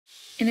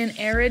In an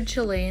arid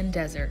Chilean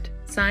desert,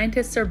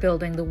 scientists are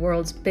building the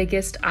world's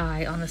biggest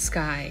eye on the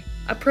sky,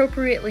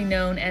 appropriately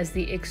known as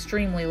the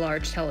Extremely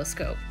Large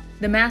Telescope.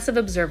 The massive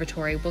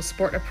observatory will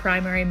sport a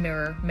primary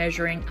mirror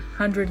measuring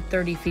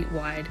 130 feet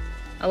wide,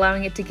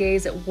 allowing it to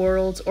gaze at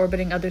worlds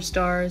orbiting other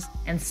stars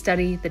and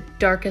study the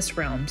darkest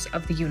realms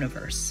of the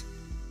universe.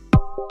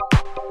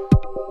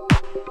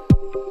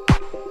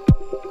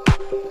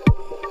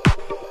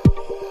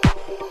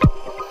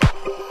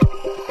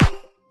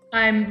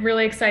 I'm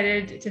really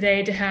excited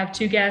today to have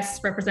two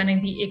guests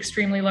representing the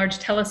Extremely Large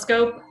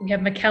Telescope. We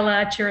have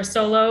Michele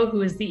Cirasuolo,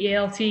 who is the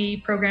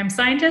ELT program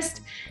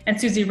scientist, and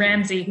Suzanne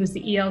Ramsay, who's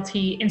the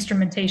ELT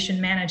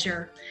instrumentation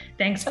manager.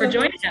 Thanks for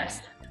joining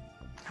us.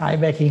 Hi,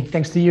 Becky.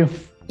 Thanks to you.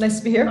 Nice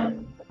to be here.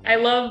 I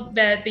love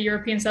that the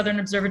European Southern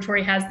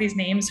Observatory has these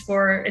names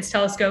for its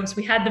telescopes.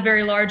 We had the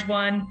very large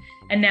one,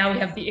 and now we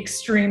have the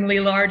extremely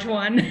large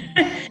one.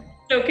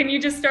 So can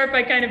you just start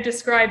by kind of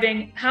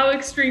describing how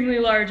extremely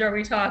large are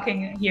we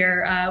talking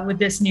here with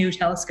this new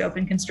telescope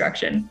in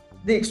construction?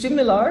 The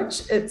extremely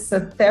large, it's a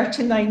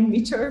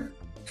 39-meter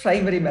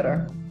primary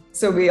mirror.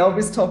 So we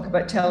always talk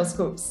about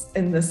telescopes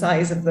in the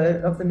size of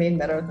the main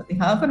mirror that they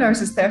have, and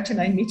ours is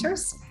 39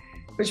 meters,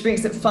 which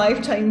makes it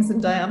 5 times in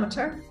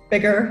diameter,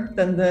 bigger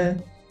than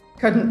the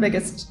current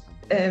biggest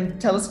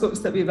telescopes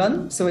that we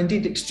run. So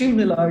indeed,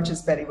 extremely large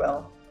is very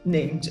well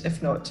named,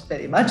 if not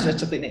very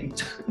imaginatively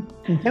named.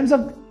 In terms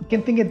of, you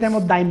can think in terms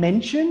of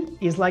dimension,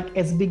 is like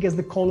as big as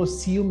the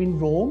Colosseum in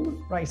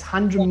Rome, right? It's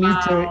 100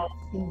 meters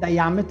in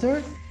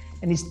diameter,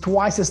 and it's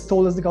twice as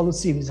tall as the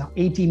Colosseum. It's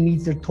 80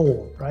 meters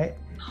tall, right?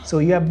 So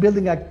you are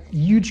building a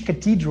huge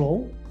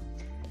cathedral,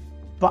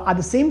 but at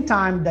the same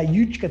time, that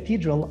huge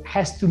cathedral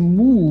has to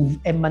move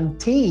and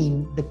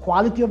maintain the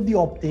quality of the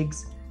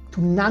optics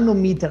to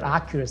nanometer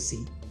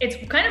accuracy. It's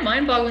kind of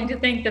mind-boggling to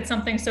think that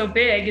something so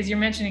big, as you're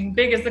mentioning,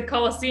 big as the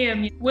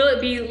Colosseum, will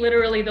it be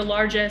literally the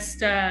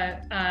largest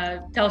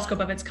telescope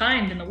of its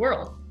kind in the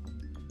world?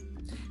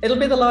 It'll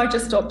be the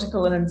largest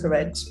optical and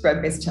infrared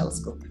ground-based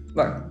telescope.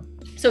 Well,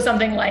 so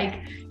something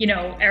like,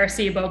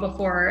 Arecibo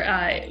before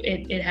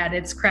it had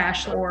its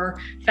crash,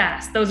 or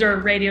FAST. Those are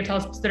radio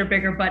telescopes that are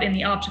bigger, but in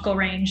the optical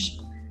range,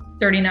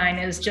 39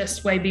 is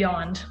just way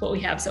beyond what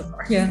we have so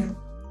far. Yeah.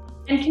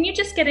 And can you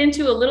just get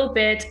into a little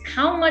bit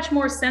how much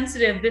more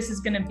sensitive this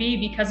is going to be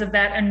because of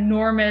that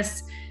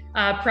enormous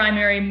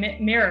primary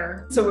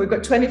mirror? So we've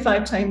got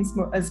 25 times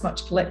as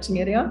much collecting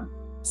area.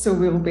 So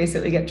we'll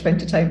basically get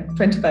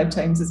 25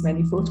 times as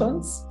many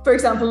photons. For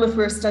example, if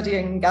we're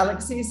studying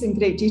galaxies in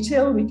great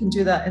detail, we can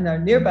do that in our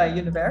nearby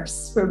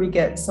universe, where we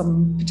get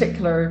some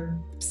particular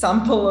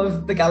sample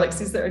of the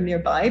galaxies that are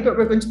nearby, but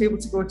we're going to be able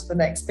to go to the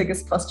next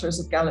biggest clusters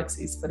of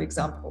galaxies, for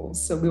example.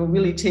 So we'll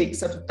really take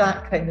sort of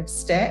that kind of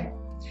step,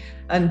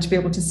 and to be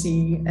able to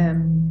see,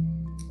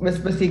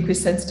 with the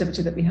increased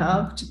sensitivity that we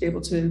have, to be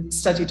able to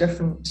study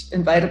different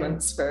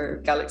environments for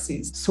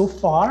galaxies. So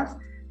far,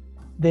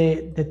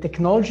 the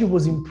technology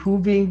was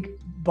improving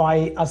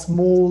by a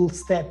small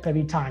step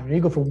every time.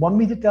 You go from 1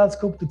 meter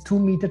telescope to 2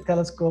 meter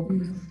telescope,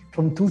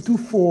 from 2 to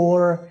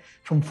 4,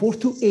 from 4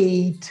 to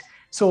 8.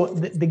 So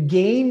the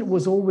gain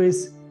was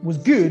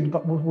good,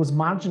 but was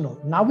marginal.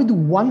 Now we do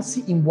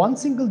in one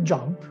single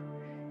jump,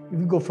 if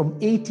we go from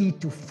 80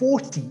 to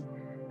 40,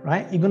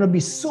 right? You're going to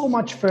be so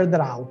much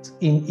further out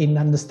in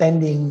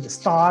understanding the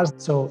stars.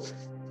 So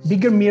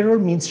bigger mirror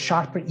means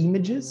sharper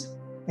images,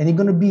 and you're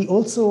going to be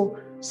also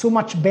so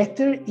much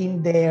better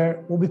in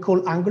their what we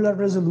call angular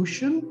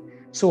resolution.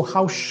 So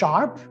how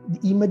sharp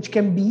the image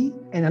can be.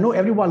 And I know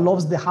everyone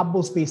loves the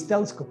Hubble Space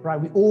Telescope, right?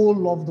 We all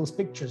love those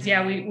pictures.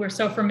 Yeah, we're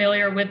so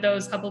familiar with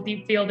those Hubble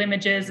Deep Field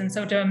images. And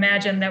so to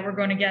imagine that we're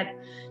going to get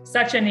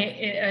such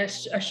a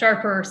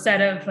sharper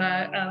set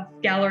of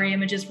gallery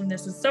images from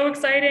this is so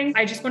exciting.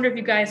 I just wonder if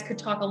you guys could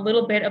talk a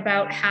little bit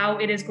about how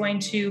it is going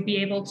to be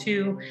able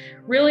to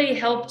really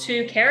help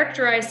to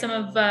characterize some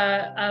of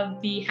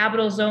the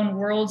habitable zone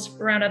worlds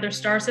around other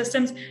star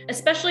systems,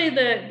 especially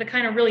the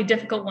kind of really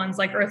difficult ones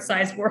like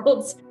Earth-sized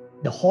worlds.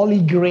 The holy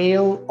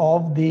grail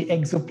of the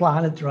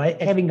exoplanet, right?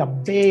 Having a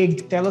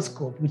big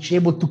telescope which is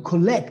able to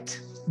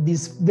collect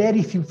these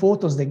very few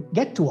photons that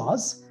get to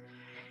us.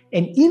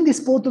 And in these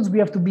photons, we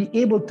have to be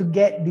able to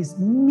get these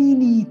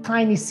mini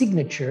tiny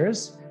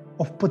signatures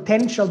of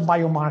potential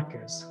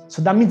biomarkers.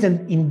 So that means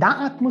that in that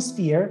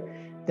atmosphere,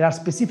 there are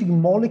specific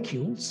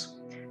molecules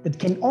that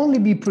can only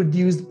be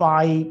produced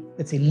by,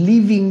 let's say,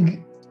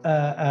 living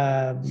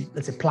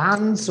let's say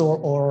plants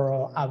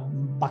or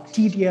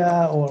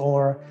bacteria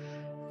or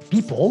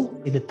people.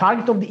 The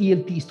target of the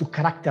ELT is to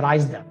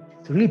characterize them,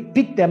 to really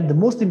pick them, the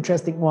most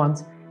interesting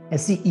ones,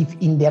 and see if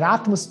in their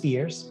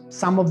atmospheres,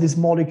 some of these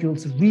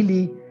molecules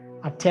really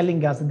are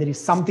telling us that there is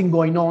something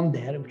going on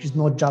there, which is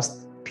not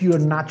just pure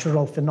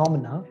natural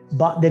phenomena,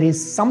 but there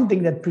is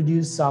something that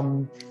produces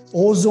some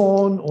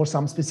ozone or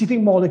some specific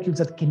molecules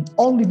that can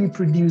only be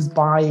produced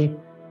by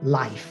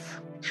life.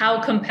 How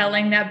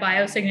compelling that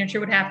biosignature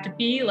would have to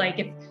be?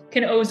 Like,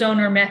 can ozone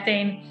or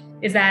methane,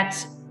 is that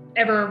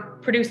ever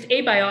produced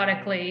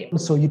abiotically?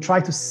 So you try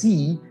to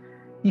see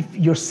if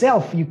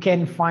yourself you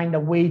can find a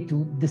way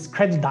to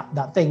discredit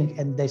that thing,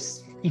 and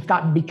if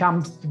that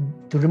becomes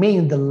to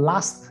remain the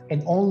last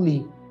and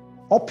only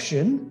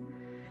option,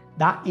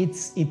 that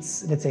it's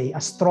let's say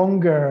a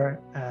stronger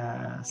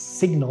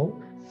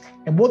signal.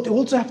 And what you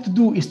also have to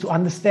do is to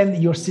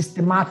understand your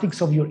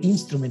systematics of your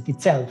instrument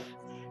itself,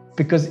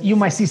 because you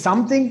might see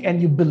something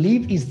and you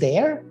believe is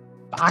there,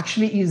 but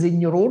actually is in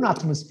your own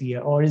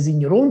atmosphere or is in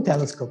your own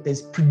telescope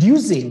that's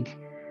producing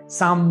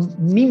some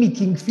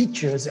mimicking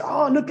features.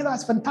 Oh, look at that,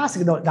 it's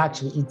fantastic. No,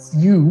 actually it's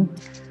you,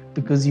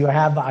 because you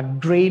have a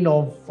grain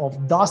of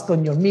dust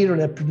on your mirror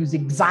that produces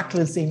exactly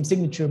the same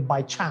signature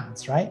by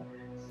chance, right?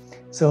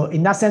 So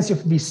in that sense, you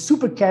have to be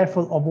super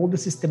careful of all the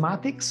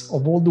systematics,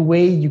 of all the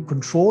way you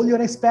control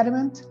your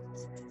experiment.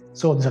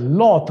 So there's a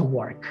lot of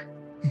work,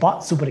 but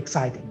super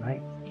exciting,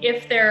 right?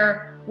 If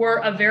there were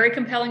a very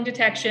compelling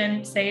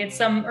detection, say it's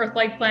some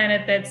Earth-like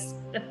planet that's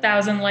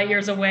 1,000 light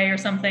years away or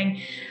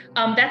something,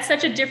 that's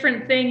such a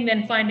different thing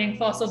than finding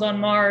fossils on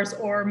Mars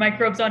or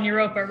microbes on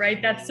Europa, right?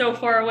 That's so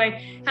far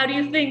away. How do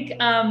you think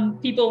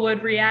people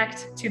would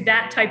react to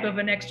that type of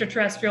an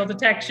extraterrestrial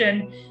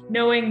detection,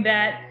 knowing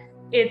that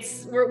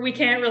we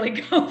can't really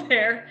go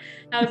there?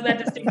 How is that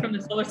distinct from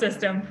the solar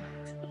system?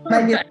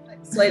 Might be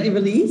slightly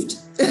relieved.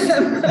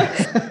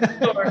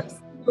 Sure.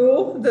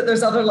 Know that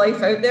there's other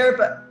life out there,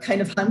 but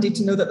kind of handy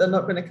to know that they're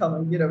not going to come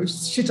and,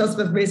 shoot us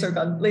with laser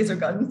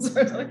guns.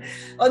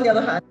 On the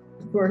other hand,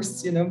 of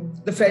course,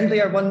 the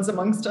friendlier ones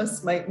amongst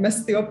us might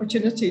miss the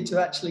opportunity to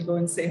actually go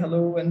and say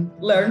hello and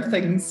learn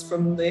things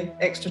from the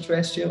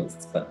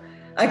extraterrestrials. But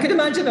I could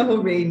imagine a whole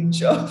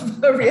range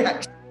of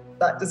reactions to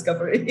that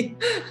discovery.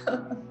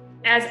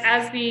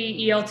 As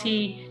the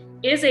ELT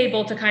is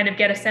able to kind of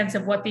get a sense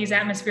of what these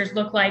atmospheres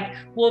look like,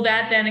 will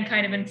that then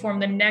kind of inform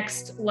the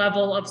next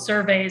level of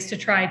surveys to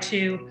try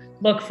to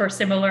look for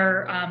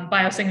similar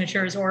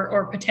biosignatures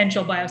or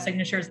potential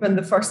biosignatures? When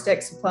the first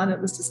exoplanet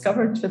was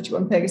discovered,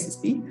 51 Pegasus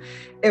b,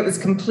 it was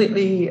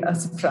completely a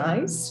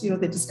surprise.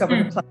 They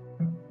discovered the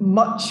planet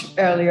much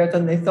earlier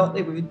than they thought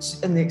they would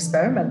in the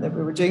experiment that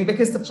we were doing,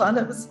 because the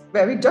planet was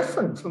very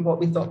different from what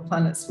we thought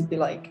planets would be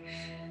like.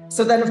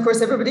 So then, of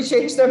course, everybody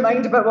changed their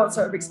mind about what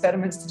sort of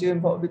experiments to do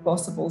and what would be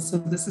possible. So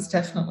this is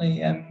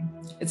definitely,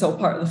 it's all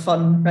part of the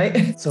fun,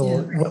 right? So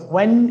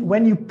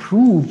when you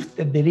prove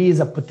that there is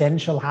a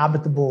potential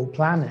habitable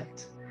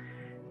planet,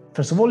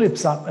 first of all,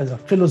 it's a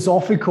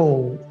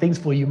philosophical things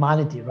for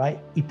humanity, right?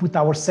 We put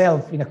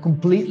ourselves in a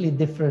completely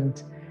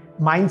different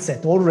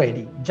mindset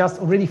already.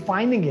 Just already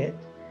finding it,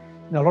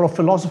 a lot of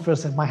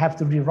philosophers might have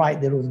to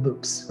rewrite their own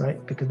books,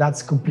 right? Because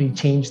that's completely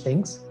changed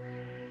things.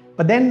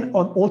 But then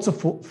also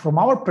from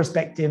our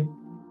perspective,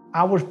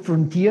 our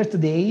frontier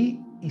today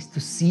is to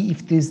see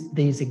if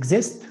these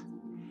exist.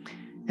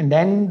 And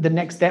then the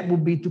next step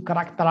would be to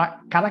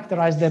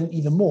characterize them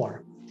even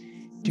more,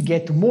 to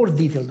get to more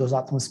detail those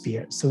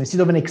atmospheres. So instead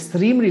of an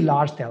extremely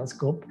large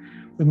telescope,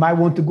 we might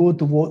want to go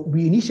to what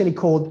we initially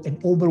called an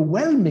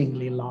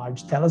overwhelmingly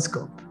large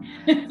telescope.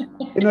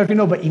 If you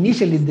know, but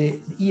initially the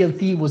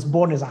ELT was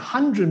born as a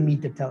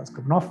 100-meter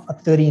telescope, not a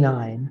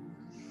 39.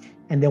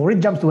 And they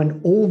already jumped to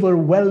an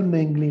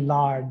overwhelmingly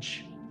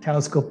large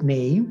telescope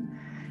name.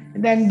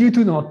 And then due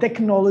to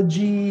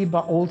technology,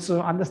 but also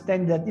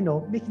understand that,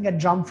 making a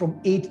jump from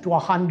 8 to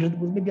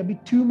 100 was maybe a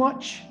bit too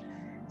much.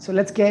 So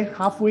let's get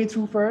halfway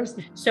through first.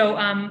 So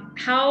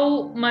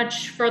how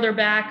much further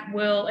back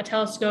will a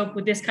telescope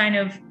with this kind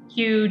of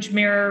huge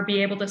mirror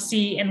be able to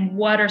see, and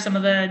what are some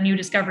of the new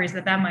discoveries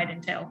that might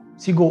entail?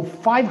 So you go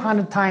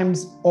 500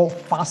 times or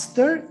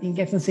faster in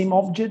getting the same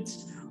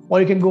objects, or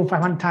you can go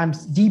 500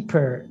 times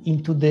deeper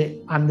into the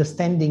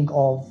understanding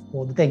of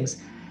all the things.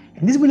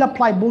 And this will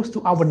apply both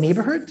to our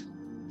neighborhood.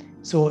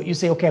 So you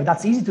say, okay,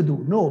 that's easy to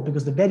do. No,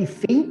 because the very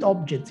faint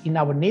objects in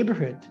our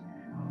neighborhood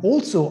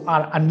also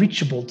are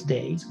unreachable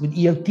today. With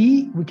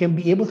ELT, we can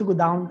be able to go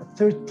down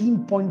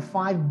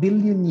 13.5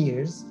 billion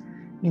years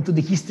into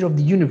the history of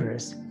the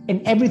universe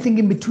and everything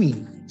in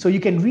between. So you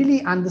can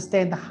really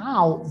understand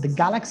how the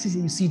galaxies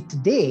you see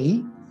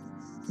today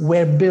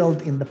were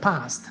built in the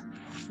past.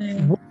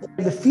 What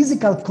are the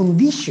physical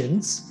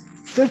conditions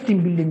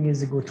 13 billion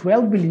years ago,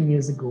 12 billion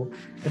years ago,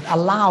 that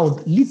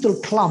allowed little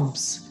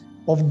clumps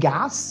of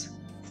gas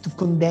to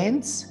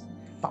condense,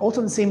 but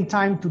also at the same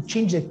time to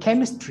change their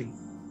chemistry?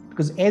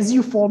 Because as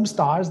you form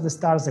stars, the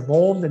stars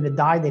evolved and they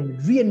died and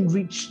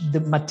re-enrich the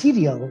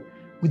material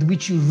with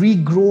which you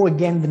regrow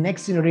again the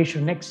next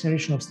generation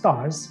of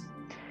stars.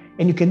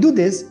 And you can do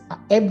this at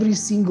every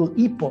single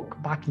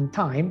epoch back in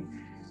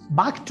time,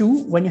 back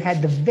to when you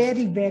had the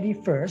very, very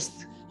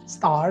first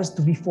stars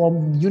to be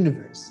formed in the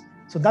universe.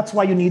 So that's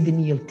why you need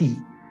an ELT.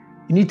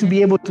 You need to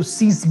be able to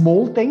see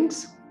small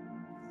things,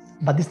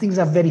 but these things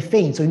are very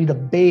faint. So you need a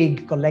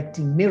big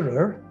collecting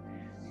mirror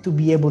to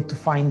be able to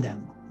find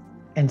them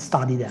and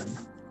study them.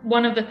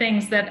 One of the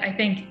things that I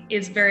think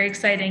is very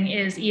exciting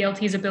is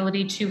ELT's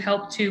ability to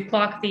help to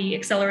clock the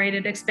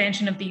accelerated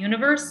expansion of the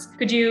universe.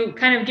 Could you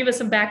kind of give us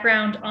some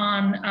background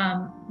on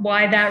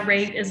why that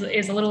rate is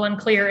a little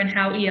unclear, and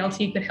how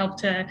ELT could help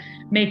to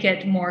make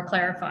it more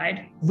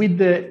clarified? With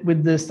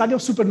the study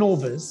of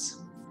supernovas,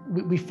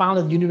 we found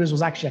that the universe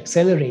was actually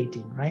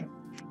accelerating, right?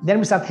 Then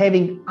we start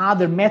having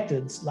other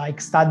methods like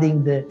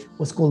studying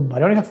what's called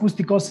baryonic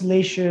acoustic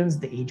oscillations,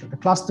 the age of the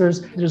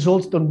clusters. The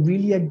results don't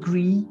really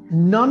agree.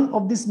 None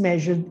of these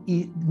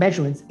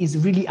measurements is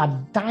really a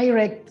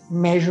direct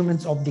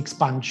measurement of the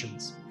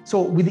expansions.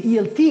 So with the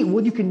ELT,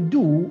 what you can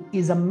do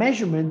is a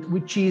measurement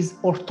which is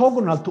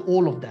orthogonal to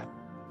all of them.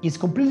 It's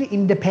completely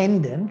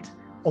independent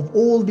of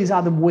all these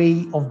other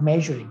way of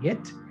measuring it,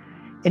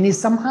 and is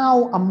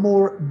somehow a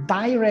more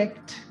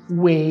direct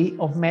way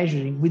of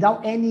measuring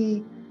without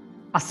any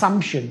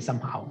assumption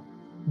somehow.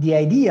 The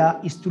idea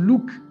is to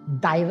look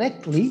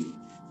directly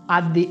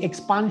at the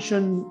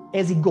expansion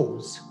as it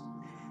goes.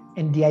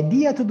 And the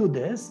idea to do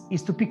this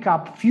is to pick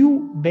up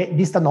few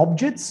distant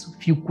objects,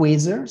 few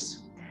quasars,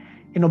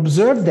 and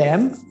observe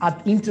them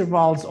at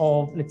intervals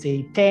of, let's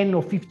say, 10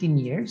 or 15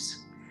 years.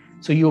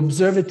 So you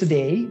observe it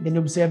today, then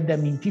you observe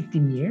them in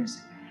 15 years.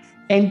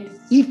 And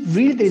if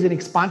really there is an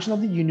expansion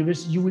of the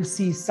universe, you will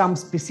see some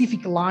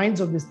specific lines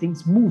of these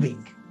things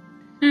moving.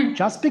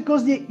 Just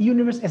because the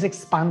universe has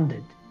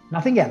expanded,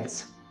 nothing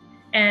else.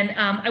 And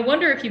I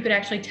wonder if you could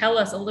actually tell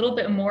us a little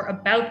bit more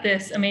about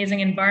this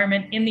amazing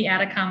environment in the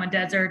Atacama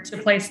Desert, a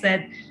place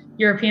that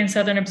European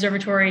Southern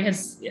Observatory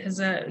has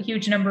a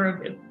huge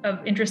number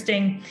of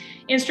interesting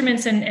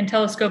instruments and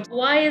telescopes.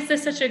 Why is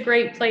this such a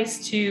great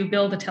place to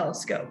build a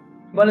telescope?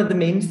 One of the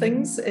main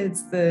things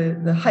is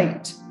the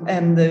height,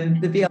 and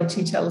the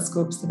VLT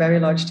telescopes, the very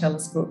large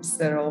telescopes,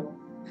 they're all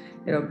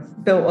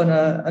built on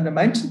a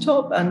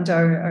mountaintop, and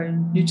our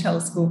new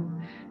telescope,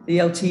 the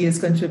ELT, is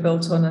going to be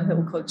built on a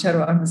hill called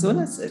Cerro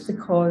Amazonas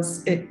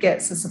because it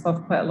gets us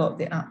above quite a lot of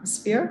the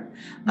atmosphere,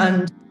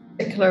 and in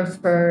particular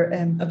for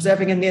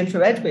observing in the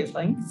infrared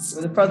wavelengths. So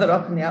the further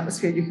up in the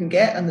atmosphere you can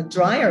get, and the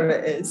drier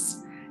it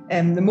is,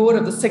 the more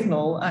of the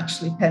signal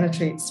actually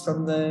penetrates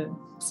from the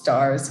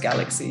stars,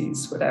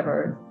 galaxies,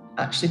 whatever,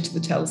 actually to the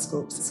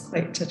telescopes. It's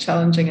quite a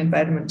challenging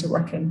environment to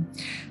work in.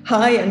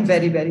 High and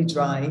very, very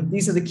dry.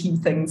 These are the key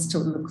things to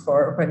look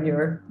for when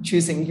you're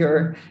choosing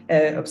your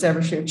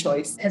observatory of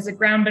choice. Has the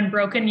ground been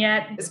broken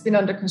yet? It's been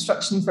under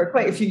construction for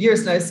quite a few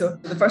years now. So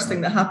the first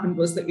thing that happened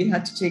was that we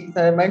had to take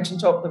the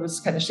mountaintop that was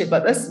kind of shaped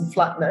like this and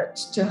flatten it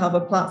to have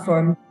a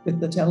platform with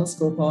the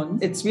telescope on.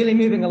 It's really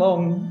moving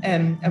along,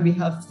 and we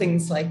have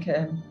things like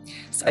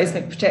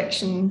seismic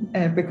protection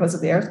because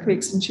of the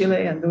earthquakes in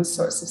Chile, and those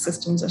sorts of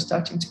systems are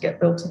starting to get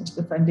built into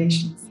the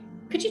foundations.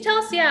 Could you tell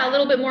us, a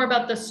little bit more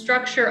about the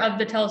structure of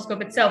the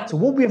telescope itself? So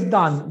what we have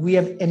done, we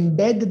have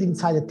embedded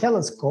inside the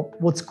telescope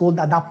what's called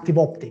adaptive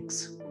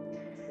optics.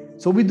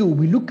 So we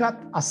look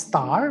at a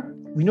star.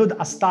 We know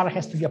that a star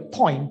has to be a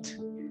point,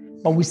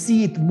 but we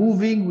see it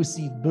moving, we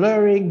see it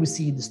blurring, we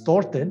see it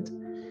distorted.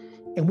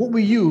 And what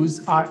we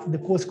use are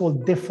what's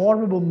called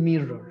deformable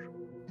mirror.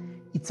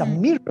 It's a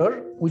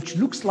mirror which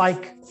looks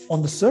like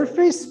on the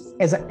surface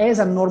as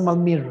a normal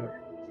mirror.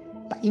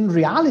 But in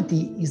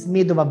reality, it's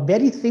made of a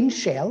very thin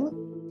shell,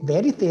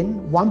 very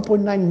thin,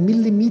 1.9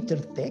 millimeter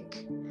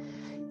thick.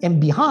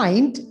 And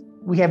behind,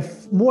 we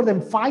have more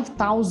than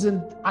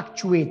 5,000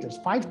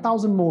 actuators,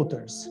 5,000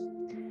 motors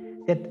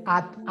that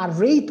at a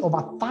rate of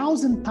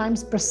 1,000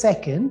 times per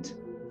second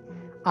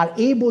are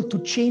able to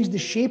change the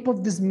shape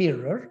of this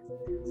mirror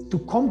to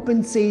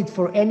compensate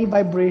for any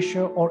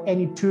vibration or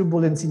any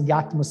turbulence in the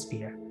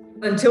atmosphere.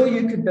 Until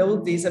you could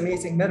build these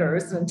amazing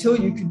mirrors, until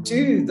you could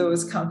do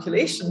those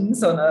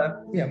calculations on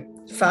a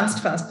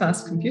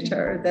fast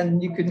computer,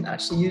 then you couldn't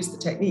actually use the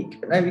technique.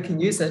 But now we can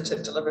use it.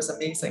 It delivers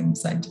amazing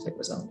scientific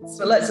results.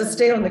 So it lets us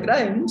stay on the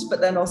ground,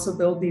 but then also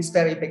build these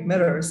very big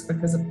mirrors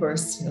because, of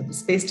course, the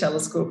space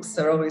telescopes,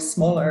 they're always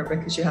smaller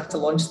because you have to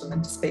launch them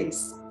into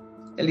space,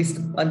 at least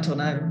until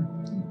now.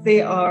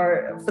 They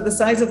are, for the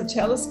size of the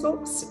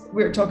telescopes,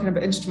 we're talking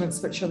about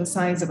instruments which are the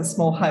size of a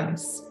small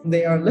house.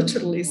 They are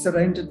literally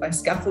surrounded by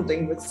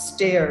scaffolding with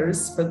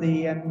stairs for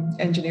the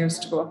engineers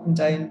to go up and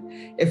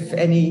down if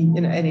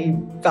any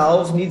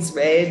valve needs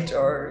read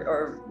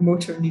or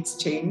motor needs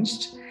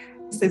changed.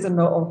 These are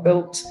not all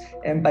built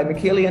by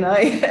Michele and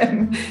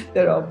I.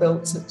 They're all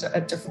built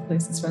at different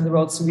places around the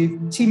world. So we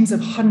have teams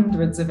of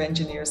hundreds of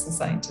engineers and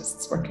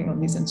scientists working on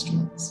these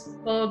instruments.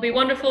 Well, it'll be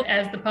wonderful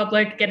as the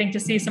public getting to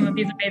see some of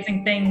these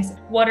amazing things.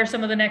 What are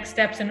some of the next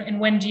steps, and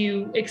when do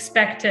you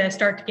expect to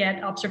start to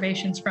get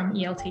observations from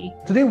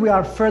ELT? Today we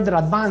are further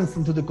advanced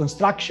into the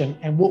construction,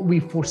 and what we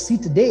foresee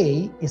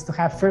today is to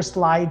have first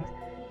light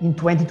in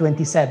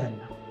 2027.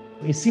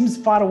 It seems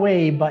far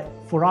away, but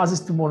for us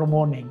it's tomorrow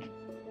morning.